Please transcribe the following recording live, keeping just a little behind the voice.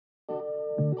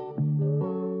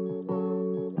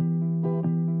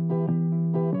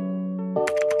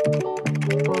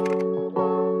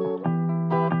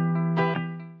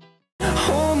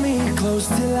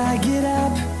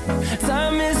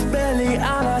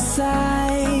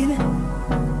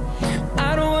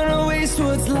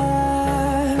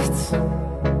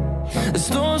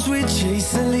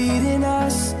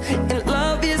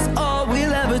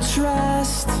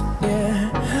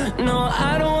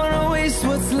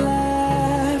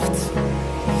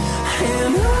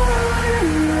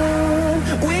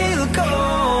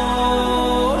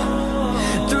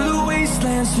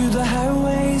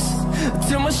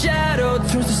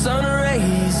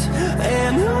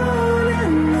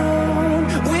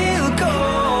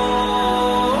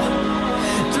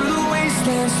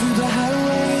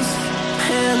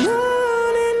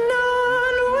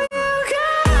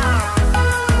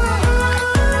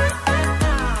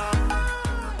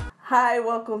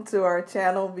welcome to our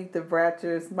channel, Meet the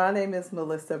Bratchers. My name is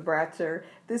Melissa Bratcher.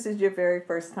 This is your very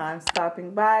first time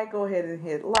stopping by. Go ahead and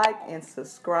hit like and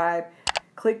subscribe.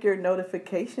 Click your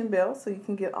notification bell so you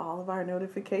can get all of our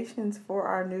notifications for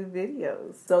our new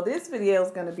videos. So this video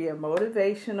is going to be a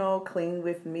motivational clean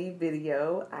with me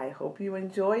video. I hope you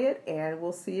enjoy it, and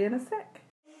we'll see you in a sec.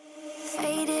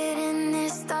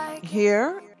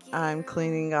 Here I'm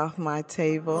cleaning off my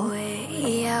table,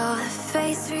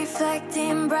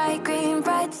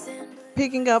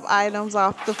 picking up items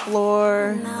off the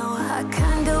floor. Now I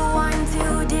kinda want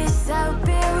to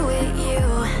disappear with you,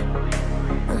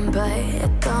 but I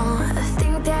don't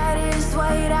think that is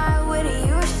what I would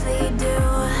usually do.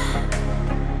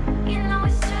 You know,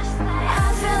 it's just like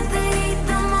I felt the heat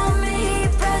the moment he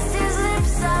pressed his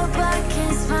lips up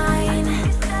against mine.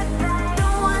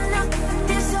 Don't wanna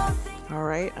this whole thing.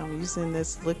 Alright, I'm using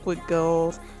this liquid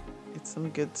gold. It's some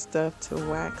good stuff to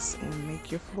wax and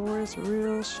make your floors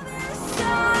real shiny.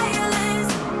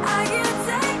 Silence, I can't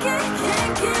take it,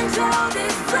 can't control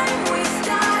this flame we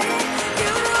started.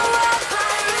 You know I'm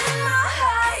fire in my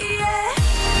heart, yeah.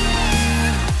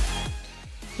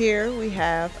 Here we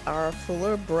have our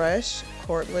fuller brush,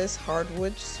 cordless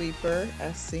hardwood sweeper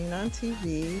as seen on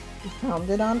TV. We found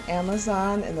it on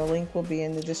Amazon and the link will be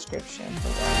in the description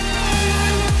below.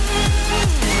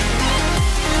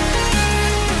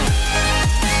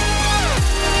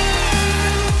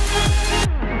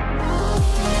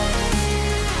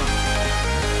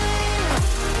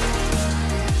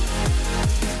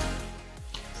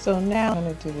 So now I'm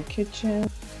going to do the kitchen,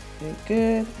 get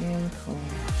good and clean.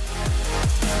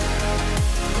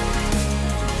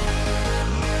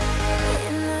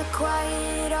 In the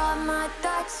quiet, all my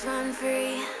thoughts run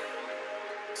free.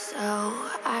 So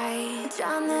I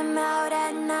drown them out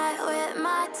at night with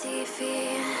my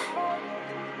TV.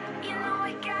 You know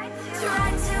I got to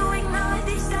try to ignore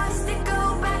these thoughts that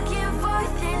go back and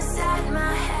forth inside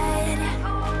my head.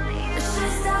 I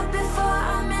should stop before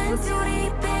I'm in too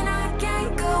deep and I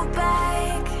can't go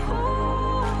back.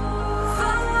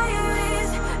 Fire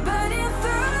is burning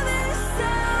through this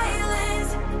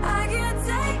silence. I can't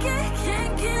take it,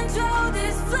 can't control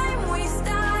this flame we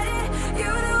started.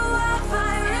 You know I'm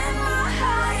fire in my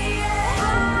heart, yeah.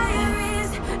 Fire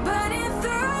is burning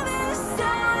through this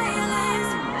silence.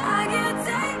 I can't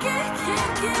take it,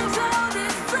 can't control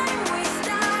this flame we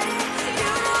started.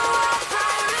 You know I'm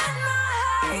fire in my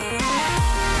heart, yeah.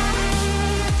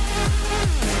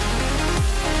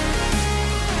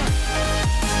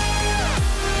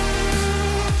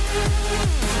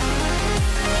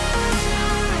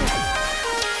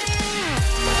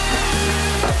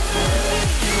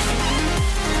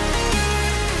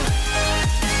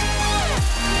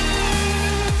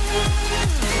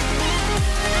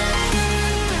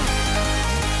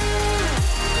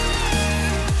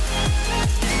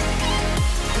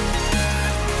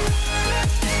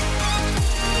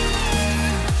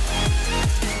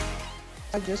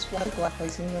 I just want to go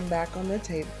placing them back on the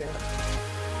table.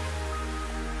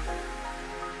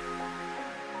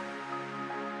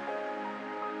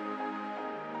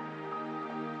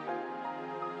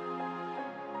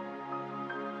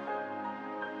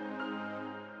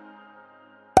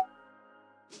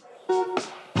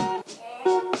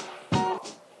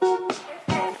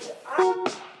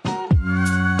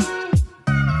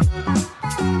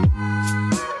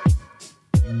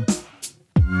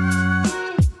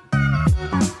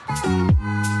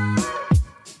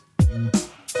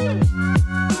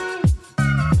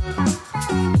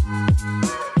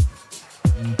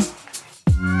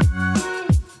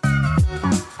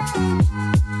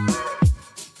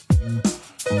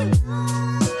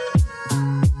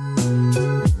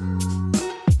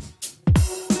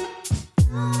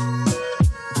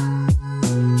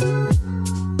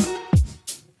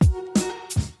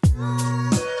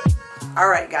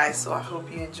 Alright guys, so I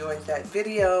hope you enjoyed that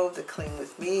video, the clean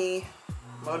with me,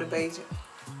 motivation.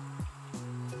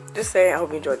 Just say I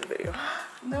hope you enjoyed the video.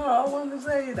 No, I wanted to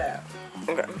say that.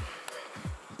 Okay.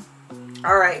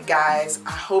 Alright guys,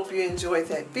 I hope you enjoyed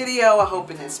that video. I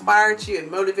hope it inspired you and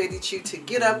motivated you to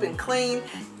get up and clean.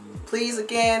 Please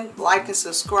again, like and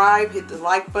subscribe, hit the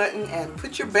like button and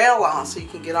put your bell on so you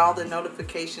can get all the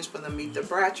notifications from the Meet the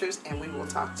Bratchers, and we will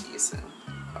talk to you soon.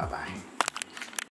 Bye bye.